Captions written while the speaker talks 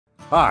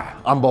Hi,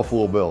 I'm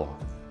Buffalo Bill.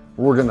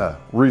 We're gonna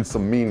read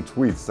some mean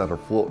tweets that are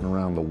floating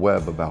around the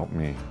web about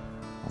me.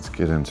 Let's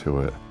get into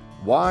it.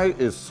 Why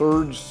is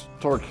Serge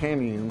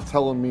Tarkanian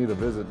telling me to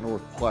visit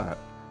North Platte?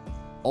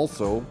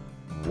 Also,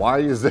 why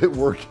is it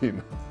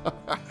working?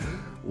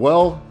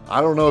 Well,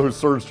 I don't know who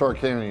Serge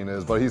Tarkanian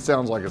is, but he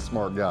sounds like a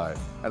smart guy,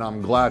 and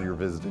I'm glad you're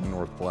visiting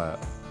North Platte.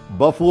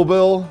 Buffalo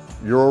Bill,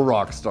 you're a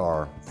rock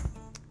star.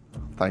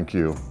 Thank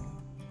you.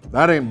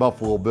 That ain't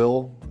Buffalo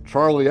Bill.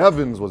 Charlie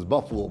Evans was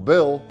Buffalo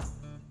Bill.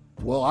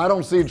 Well, I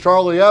don't see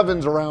Charlie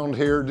Evans around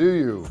here, do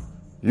you?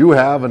 You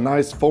have a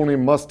nice phony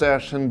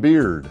mustache and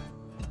beard.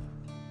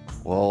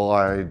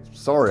 Well,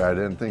 sorry, I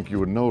didn't think you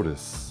would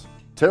notice.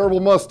 Terrible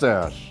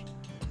mustache.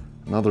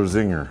 Another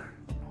zinger.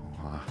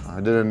 I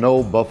didn't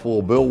know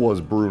Buffalo Bill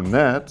was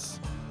brunette.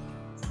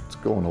 It's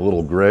going a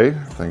little gray.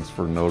 Thanks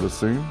for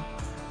noticing.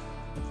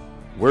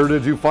 Where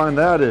did you find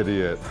that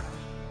idiot?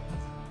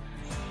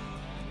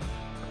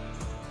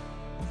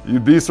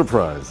 You'd be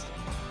surprised.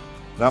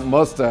 That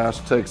mustache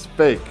takes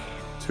fake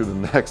to the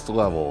next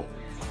level.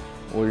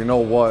 Well, you know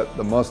what?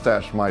 The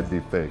mustache might be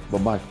fake,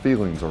 but my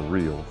feelings are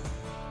real.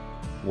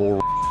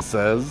 Lil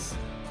says,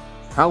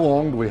 how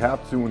long do we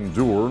have to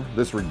endure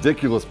this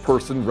ridiculous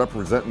person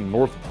representing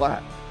North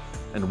Platte?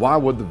 And why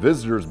would the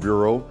Visitors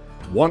Bureau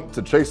want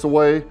to chase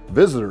away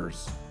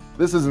visitors?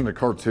 This isn't a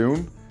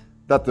cartoon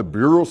that the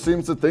Bureau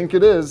seems to think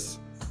it is,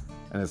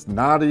 and it's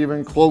not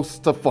even close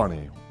to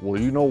funny. Well,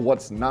 you know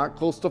what's not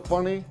close to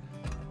funny?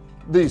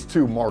 These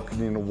 2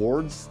 marketing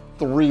awards,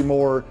 3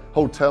 more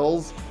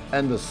hotels,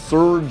 and the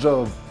surge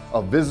of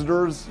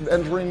visitors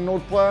entering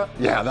North Platte.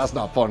 Yeah, that's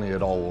not funny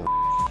at all.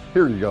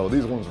 Here you go,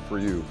 these ones are for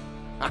you.